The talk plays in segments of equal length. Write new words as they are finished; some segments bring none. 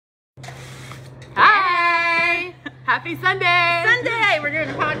Happy Sunday! Sunday! We're doing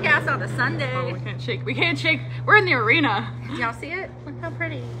a podcast on a Sunday. Oh, we can't shake. We're in the arena. Did y'all see it? Look how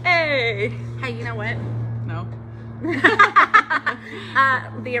pretty. Hey! Hey, you know what? No.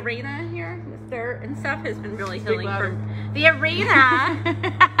 The arena here, with dirt and stuff, has been really Speak healing louder. for the arena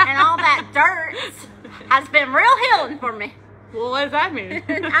and all that dirt has been real healing for me. Well, what does that mean?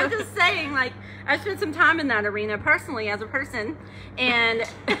 I'm just saying, like, I spent some time in that arena personally as a person, and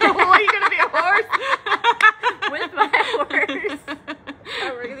Well, are you gonna be a horse? with my horse.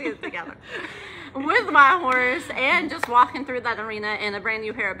 Oh, we're gonna get it together. With my horse, and just walking through that arena in a brand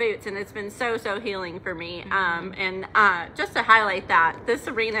new pair of boots, and it's been so healing for me. And just to highlight that, this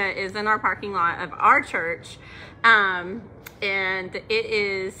arena is in our parking lot of our church, and it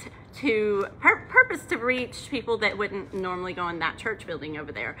is to purpose to reach people that wouldn't normally go in that church building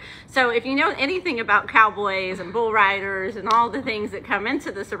over there. So if you know anything about cowboys and bull riders and all the things that come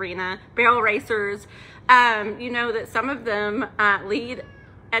into this arena, barrel racers, you know that some of them lead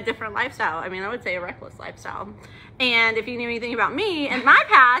a different lifestyle. I mean, I would say a reckless lifestyle. And if you knew anything about me in my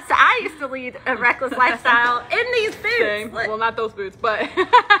past, I used to lead a reckless lifestyle in these boots. Same. Well, not those boots, but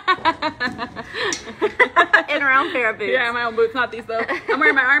in our own pair of boots. yeah, my own boots, not these though. I'm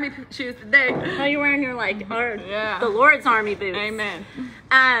wearing my army shoes today. Oh, you're wearing your Yeah. the Lord's army boots. Amen.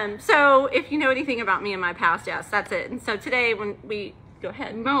 So if you know anything about me in my past, yes, that's it. And so today when we go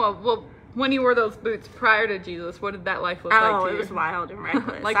ahead. No, well, when you wore those boots prior to Jesus, what did that life look like Oh, to it you? was wild and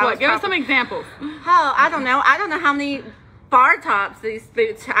reckless. Like I what? was Give us some probably- examples. Oh, I don't know. I don't know how many bar tops these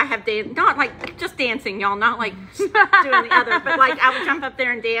boots I have danced. Not like just dancing, y'all. Not like doing the other, but like I would jump up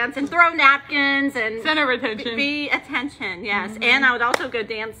there and dance and throw napkins and Center of attention. be attention. Yes, and I would also go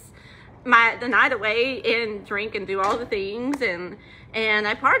dance the night away and drink and do all the things and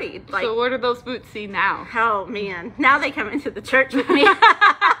I partied. Like, So what do those boots see now? oh man, now they come into the church with me.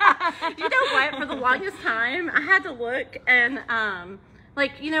 You know what? For the longest time, I had to look and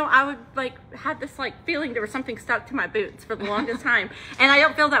like, you know, I would like have this like feeling there was something stuck to my boots for the longest time, and I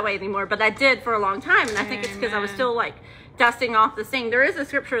don't feel that way anymore, but I did for a long time, and I think it's because I was Amen. still like dusting off this thing. There is a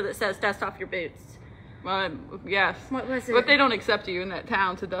scripture that says dust off your boots. Well, yes. What was it? But they don't accept you in that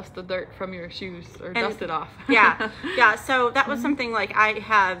town to dust the dirt from your shoes or dust it off. yeah. So that was something like I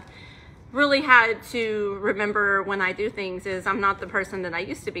have really had to remember when I do things is I'm not the person that I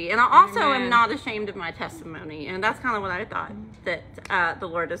used to be. And I also Amen. am not ashamed of my testimony. And that's kind of what I thought that the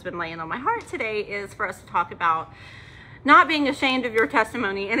Lord has been laying on my heart today is for us to talk about not being ashamed of your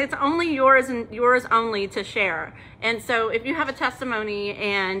testimony. And it's only yours and yours only to share. And so if you have a testimony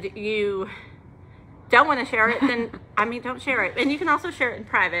and you don't want to share it, then I mean, don't share it. And you can also share it in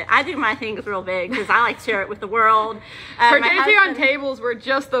private. I do my things real big because I like to share it with the world. Her My days here on husband- tables were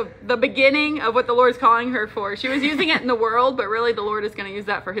just the beginning of what the Lord's calling her for. She was using it in the world, but really the Lord is going to use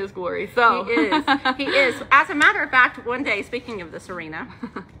that for His glory. So He is. He is. As a matter of fact, one day, speaking of this arena,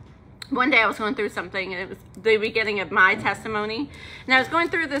 one day I was going through something, and it was the beginning of my testimony. And I was going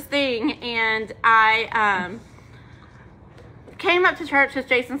through this thing, and I came up to church because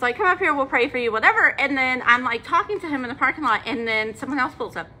Jason's like, come up here, we'll pray for you, whatever. And then I'm like talking to him in the parking lot, and then someone else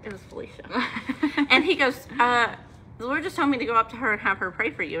pulls up. It was Felicia. And he goes, the Lord just told me to go up to her and have her pray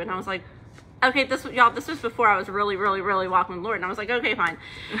for you. And I was like, okay, this was before I was really walking with the Lord. And I was like, okay, fine.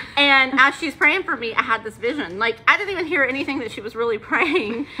 And as she's praying for me, I had this vision. Like, I didn't even hear anything that she was really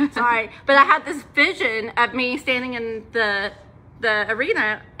praying. Sorry. But I had this vision of me standing in the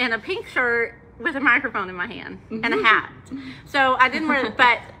arena in a pink shirt with a microphone in my hand and a hat. So I didn't wear it,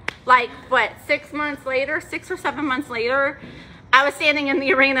 but like, what, 6 or 7 months later, I was standing in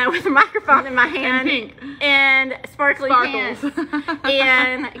the arena with a microphone in my hand and sparkly Sparkles. pants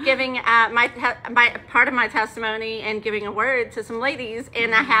and giving my part of my testimony and giving a word to some ladies.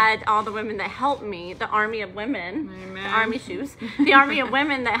 And I had all the women that helped me, the army of women, Amen. the army shoes, the army of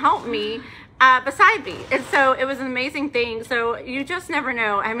women that helped me beside me. And so it was an amazing thing. So you just never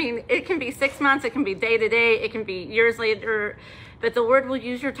know. I mean, it can be 6 months, it can be day to day, it can be years later, but the Lord will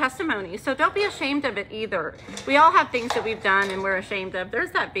use your testimony. So don't be ashamed of it either. We all have things that we've done and we're ashamed of. There's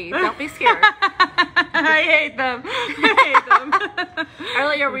that bee. Don't be scared. I hate them. I hate them.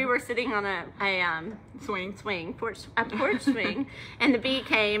 Earlier we were sitting on a porch swing, and the bee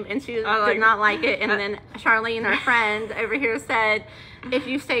came and she did not like it. And then Charlene, our friend over here, said, if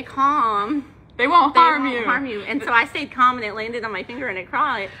you stay calm, They won't harm you. And so I stayed calm, and it landed on my finger, and it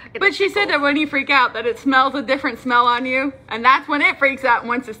cried. But she said that when you freak out, that it smells a different smell on you, and that's when it freaks out and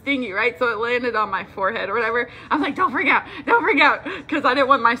wants to sting you, right? So it landed on my forehead or whatever. I was like, don't freak out, because I didn't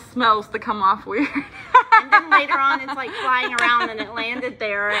want my smells to come off weird. And then later on, it's like flying around, and it landed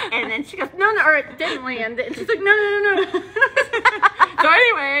there, and then she goes, no, or it didn't land, and she's like, no. So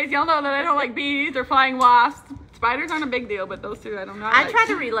anyways, y'all know that I don't like bees or flying wasps. Spiders aren't a big deal, but those two, I don't know. I try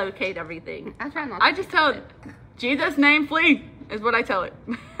to relocate everything. I try not to. I just tell it, Jesus' name, flee, is what I tell it.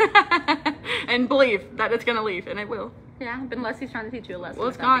 And believe that it's going to leave, and it will. Yeah, but unless he's trying to teach you a lesson. Well,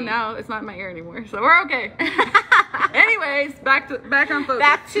 it's gone now. It's not in my ear anymore, so we're okay. Anyways, back on focus.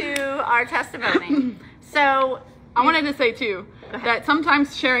 Back to our testimony. So I wanted to say too that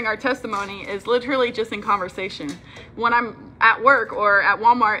sometimes sharing our testimony is literally just in conversation. When I'm at work or at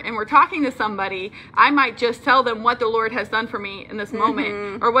Walmart and we're talking to somebody, I might just tell them what the Lord has done for me in this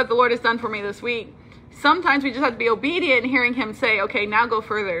moment, or what the Lord has done for me this week. Sometimes we just have to be obedient in hearing him say, okay, now go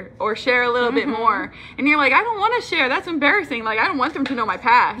further, or share a little bit more. And you're like, I don't want to share. That's embarrassing. Like, I don't want them to know my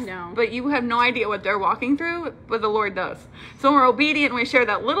past. No. But you have no idea what they're walking through, but the Lord does. So when we're obedient and we share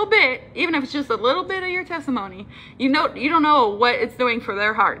that little bit, even if it's just a little bit of your testimony, you don't know what it's doing for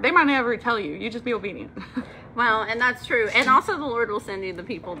their heart. They might never tell you. You just be obedient. Well, and that's true. And also the Lord will send you the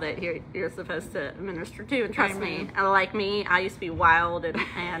people that you're supposed to minister to. And trust me, like me, I used to be wild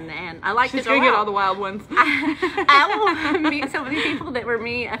and I like to go out. She's going to get all the wild ones. I will meet so many people that were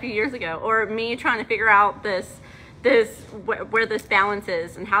me a few years ago, or me trying to figure out where this balance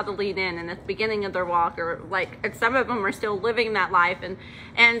is and how to lead in and at the beginning of their walk, or and some of them are still living that life, and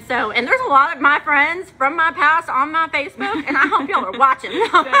there's a lot of my friends from my past on my Facebook, and I hope y'all are watching.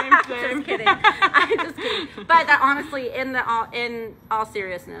 Same. Just kidding. I'm just kidding. But honestly, in all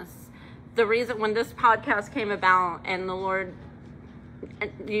seriousness, the reason when this podcast came about and the Lord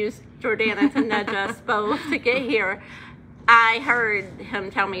used Jordana to nudge us both to get here, I heard him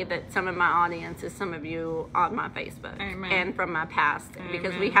tell me that some of my audience is some of you on my Facebook. Amen. And from my past. Amen.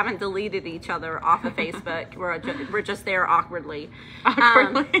 Because we haven't deleted each other off of Facebook. We're just there awkwardly. So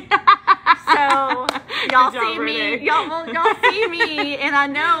y'all see me, y'all see me, and I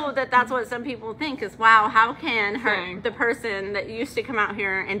know that that's what some people think is, wow, how can the person that used to come out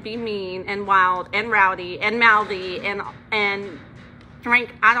here and be mean and wild and rowdy and mouthy and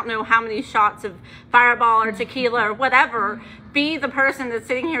drink I don't know how many shots of Fireball or tequila or whatever, be the person that's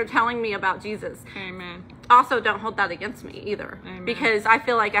sitting here telling me about Jesus. Amen. Also, don't hold that against me either. Amen. Because I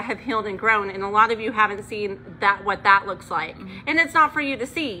feel like I have healed and grown, and a lot of you haven't seen what that looks like. And it's not for you to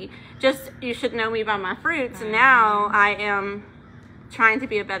see. Just, you should know me by my fruits. And now I am trying to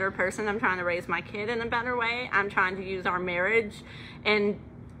be a better person. I'm trying to raise my kid in a better way. I'm trying to use our marriage and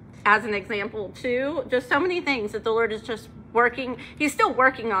as an example too. Just so many things that the Lord is just working. He's still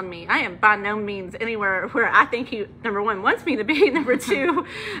working on me. I am by no means anywhere where I think he, number one, wants me to be. Number two,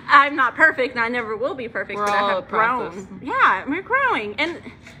 I'm not perfect and I never will be perfect, but I have grown. Yeah, we're growing. And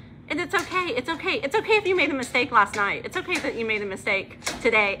it's okay. It's okay. It's okay if you made a mistake last night. It's okay that you made a mistake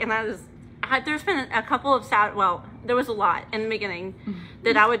today. And there's been a couple of there was a lot in the beginning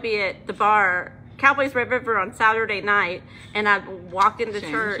that I would be at the bar, Cowboys Red River, on Saturday night, and I'd walk into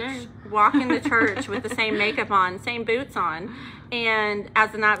church with the same makeup on, same boots on, and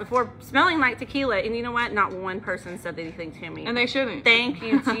as the night before, smelling like tequila. And you know what? Not one person said anything to me. And they shouldn't. Thank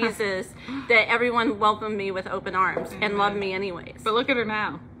you, Jesus, that everyone welcomed me with open arms and loved me anyways. But look at her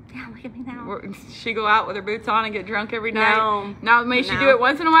now. Yeah, look at me now. She go out with her boots on and get drunk every night? No. Now, may she do it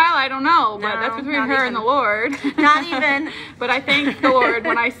once in a while? I don't know. But that's between her and the Lord. Not even. But I thank the Lord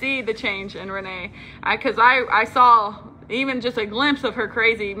when I see the change in Renee. Because I saw even just a glimpse of her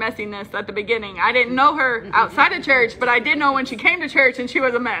crazy messiness at the beginning. I didn't know her outside of church, but I did know when she came to church, and she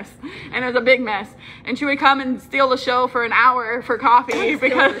was a mess. And it was a big mess. And she would come and steal the show for an hour for coffee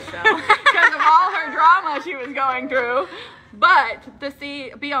because of all her drama she was going through. But to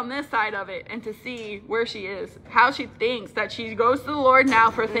be on this side of it and to see where she is, how she thinks, that she goes to the Lord now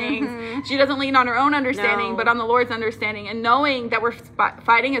for things. She doesn't lean on her own understanding, but on the Lord's understanding, and knowing that we're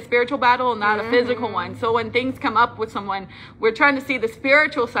fighting a spiritual battle, not a physical one. So when things come up with someone, we're trying to see the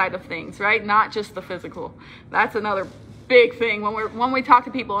spiritual side of things, right? Not just the physical. That's another big thing when we talk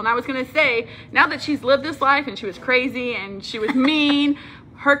to people. And I was going to say, now that she's lived this life and she was crazy and she was mean,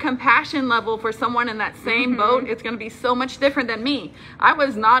 her compassion level for someone in that same boat, it's going to be so much different than me. I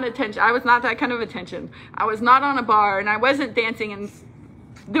was not that kind of attention. I was not on a bar, and I wasn't dancing and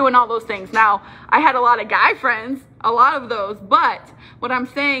doing all those things. Now, I had a lot of guy friends, a lot of those, but what I'm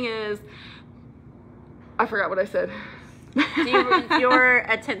saying is, I forgot what I said. Your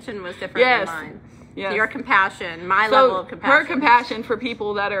attention was different than mine. Yes. Your compassion, level of compassion. Her compassion for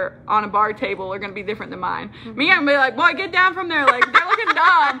people that are on a bar table are going to be different than mine. Me, I'm going to be like, boy, get down from there. Like, they're looking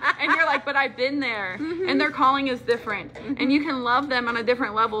dumb. And you're like, but I've been there. And their calling is different. And you can love them on a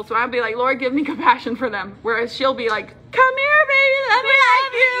different level. So I'll be like, Lord, give me compassion for them. Whereas she'll be like, come here, Let me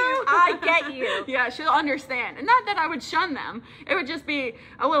love you. I get you. Yeah, she'll understand. And not that I would shun them. It would just be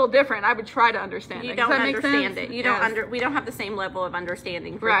a little different. I would try to understand You it. don't Does that make understand sense? it. You Yes. don't we don't have the same level of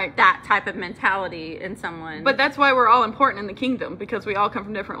understanding for Right. that type of mentality in someone. But that's why we're all important in the kingdom, because we all come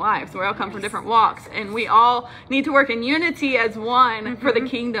from different lives. We all come from different walks, and we all need to work in unity as one for the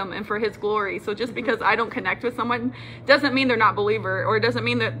kingdom and for his glory. So just because I don't connect with someone doesn't mean they're not believer, or it doesn't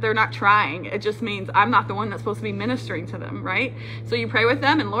mean that they're not trying. It just means I'm not the one that's supposed to be ministering to them, right? So you pray with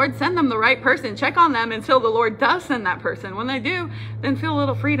them, and Lord, send them the right person. Check on them until the Lord does send that person. When they do, then feel a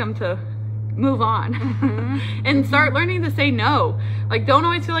little freedom to move on and start learning to say no. Like, don't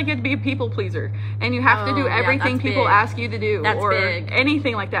always feel like you have to be a people pleaser and you have to do Oh, yeah, everything that's people big. ask you to do, That's or big.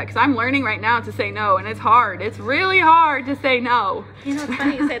 anything like that, because I'm learning right now to say no, and it's hard. It's really hard to say no. You know, it's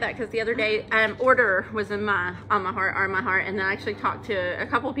funny you say that, because the other day, order was on my heart, and then I actually talked to a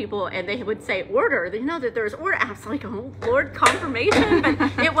couple people, and they would say order. You know that there's order. I was like, oh Lord, confirmation, but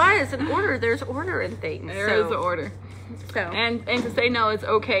it was an order. There's order in things. There is the order. So And to say no is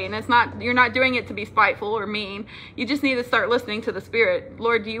okay, and it's not, you're not doing it to be spiteful or mean. You just need to start listening to the Spirit.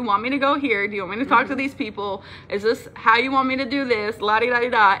 Lord, do you want me to go here? Do you want me to talk to these people? Is this how you want me to do this? La di da di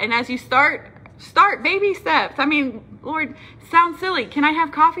da. And as you start baby steps. I mean, Lord, sounds silly. Can I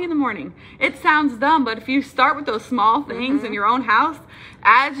have coffee in the morning? It sounds dumb, but if you start with those small things in your own house,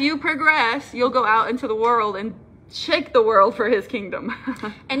 as you progress, you'll go out into the world and shake the world for his kingdom.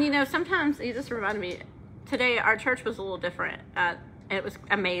 And you know, sometimes you just reminded me. Today, our church was a little different. It was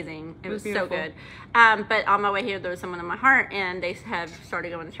amazing. It was so beautiful. good. But on my way here, there was someone in my heart, and they have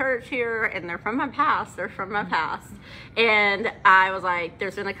started going to church here, and they're from my past. And I was like,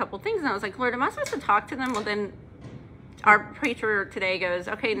 there's been a couple things, and I was like, Lord, am I supposed to talk to them? Well, then our preacher today goes,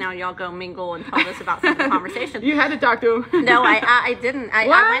 okay, now y'all go mingle and tell us about some of the conversation. You had to talk to him. No, I didn't. I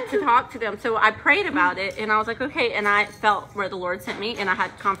What? went to talk to them. So I prayed about it, and I was like, okay. And I felt where the Lord sent me, and I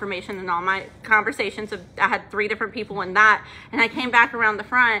had confirmation in all my conversations. I had 3 different people in that. And I came back around the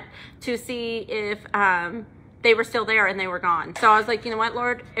front to see if they were still there, and they were gone. So I was like, you know what,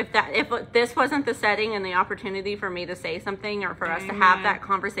 Lord, if this wasn't the setting and the opportunity for me to say something, or for us to have that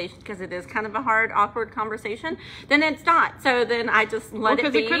conversation, because it is kind of a hard, awkward conversation, then it's not. So then I just let it be.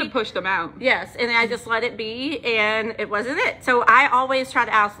 Because it could have pushed them out. Yes, and I just let it be, and it wasn't it. So I always try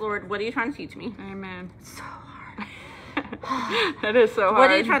to ask, Lord, what are you trying to teach me? Amen. So hard. That is so hard. What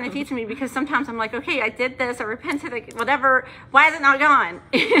are you trying to teach me? Because sometimes I'm like, okay, I did this, I repented, like, whatever. Why is it not gone?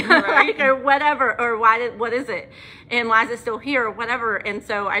 Right. Like, or whatever, or what is it? And why is it still here, or whatever? And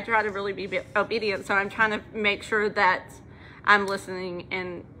so I try to really be obedient. So I'm trying to make sure that I'm listening,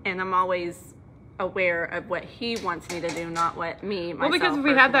 and I'm always aware of what he wants me to do, not what me, myself. Well, because if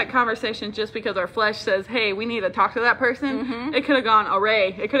we had that conversation just because our flesh says, hey, we need to talk to that person, it could have gone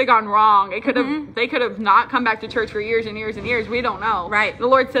array. It could have gone wrong. It could have, they could have not come back to church for years and years and years. We don't know. Right. The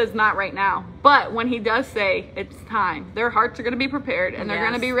Lord says not right now. But when he does say it's time, their hearts are going to be prepared, and they're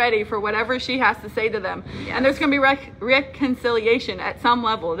going to be ready for whatever she has to say to them. Yes. And there's going to be reconciliation at some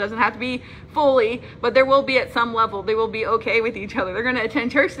level. It doesn't have to be fully, but there will be at some level. They will be okay with each other. They're going to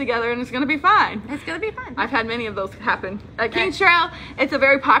attend church together, and it's going to be fine. It's going to be fun. I've had many of those happen. At Kings Trail, it's a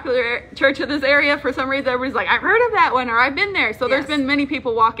very popular church in this area. For some reason, everybody's like, I've heard of that one, or I've been there. So there's been many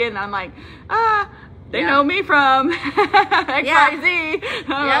people walk in, and I'm like, they know me from XYZ.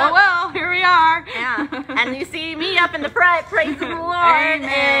 Oh, well, here we are. Yeah. And you see me up in the front, praise the Lord.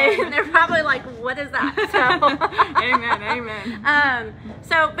 Amen. And they're probably like, what is that? So, Amen, amen.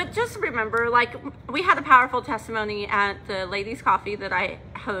 But just remember, like, we had a powerful testimony at the Ladies Coffee that I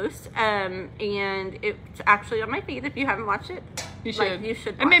host. And it's actually on my feed if you haven't watched it. You should. You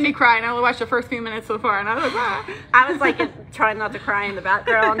should It made me cry, and I only watched the first few minutes so far, and I was like, I was like trying not to cry in the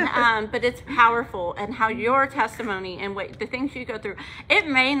background, but it's powerful, and how your testimony and what the things you go through, it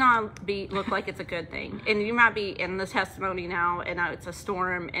may not look like it's a good thing, and you might be in this testimony now, and it's a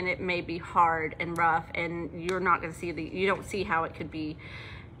storm, and it may be hard and rough, and you're not going to see you don't see how it could be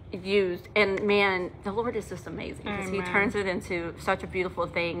used. And man, the Lord is just amazing, because he turns it into such a beautiful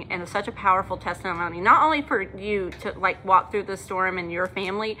thing and such a powerful testimony, not only for you to like walk through the storm and your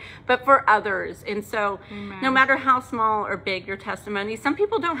family, but for others. And so no matter how small or big your testimony, some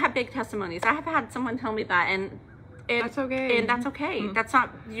people don't have big testimonies. I have had someone tell me that, and that's okay. And that's okay. That's not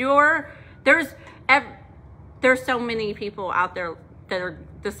there's so many people out there that are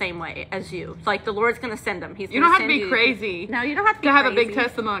the same way as you. Like the Lord's going to send them. You don't have to be crazy. No, you don't have to be to have crazy. a big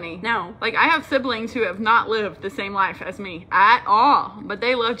testimony. No. Like I have siblings who have not lived the same life as me at all, but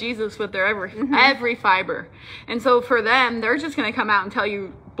they love Jesus with their every fiber. And so for them, they're just going to come out and tell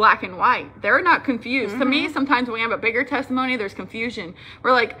you black and white. They're not confused. To me, sometimes when we have a bigger testimony, there's confusion.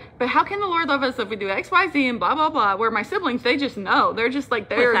 We're like, but how can the Lord love us if we do X, Y, Z and blah, blah, blah? Where my siblings, they just know. They're just like,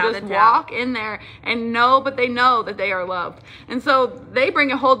 they're Without just a doubt. walk in there and know, but they know that they are loved. And so they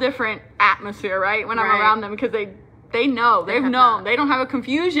bring a whole different atmosphere, right? When I'm Right. around them, because they know, they've have known. that. They don't have a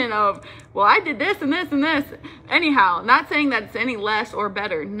confusion of, well, I did this and this and this. Anyhow, not saying that it's any less or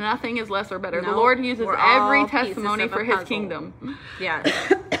better. Nothing is less or better. The No, Lord uses we're all every pieces testimony of a for his puzzle. kingdom.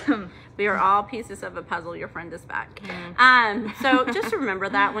 Yes. We are all pieces of a puzzle. Your friend is back. So just remember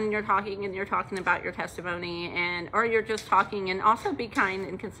that when you're talking and you're talking about your testimony, or you're just talking, and also be kind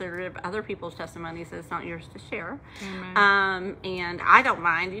and considerate of other people's testimonies. It's not yours to share. Amen. And I don't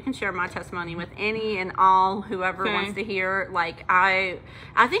mind. You can share my testimony with any and all whoever Okay. wants to hear. Like I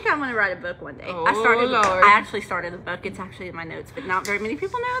think I'm going to write a book one day. Oh, I actually started a book. It's actually in my notes, but not very many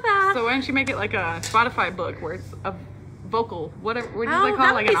people know that. So why don't you make it like a Spotify book where it's a vocal, whatever, what do they that call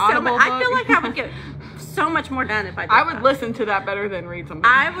it? would Like be an audible book? I feel like I would get so much more done if I did I would that. listen to that better than read something.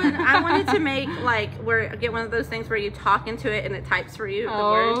 I wanted to make get one of those things where you talk into it and it types for you the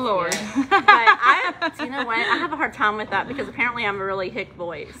words. Oh, Lord. Yeah. But you know what? I have a hard time with that because apparently I'm a really hick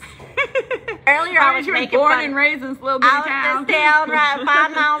voice. Earlier I was you were making born fun. and raised in this little bitty I was town. just down right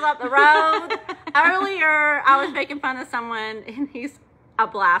 5 miles up the road. Earlier I was making fun of someone and he's a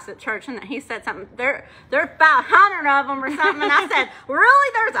blast at church, and he said something. There are about 100 of them or something. And I said,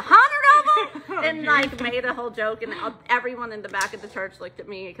 really? There's 100 of them? And like made a whole joke, and everyone in the back of the church looked at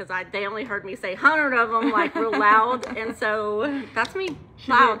me because they only heard me say 100 of them like real loud, and so that's me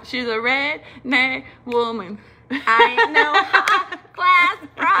loud. She's a redneck woman. I know class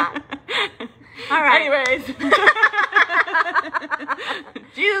pride. All right. Anyways.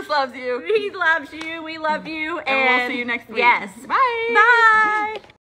 Jesus loves you. He loves you. We love you. And we'll see you next week. Yes. Bye. Bye.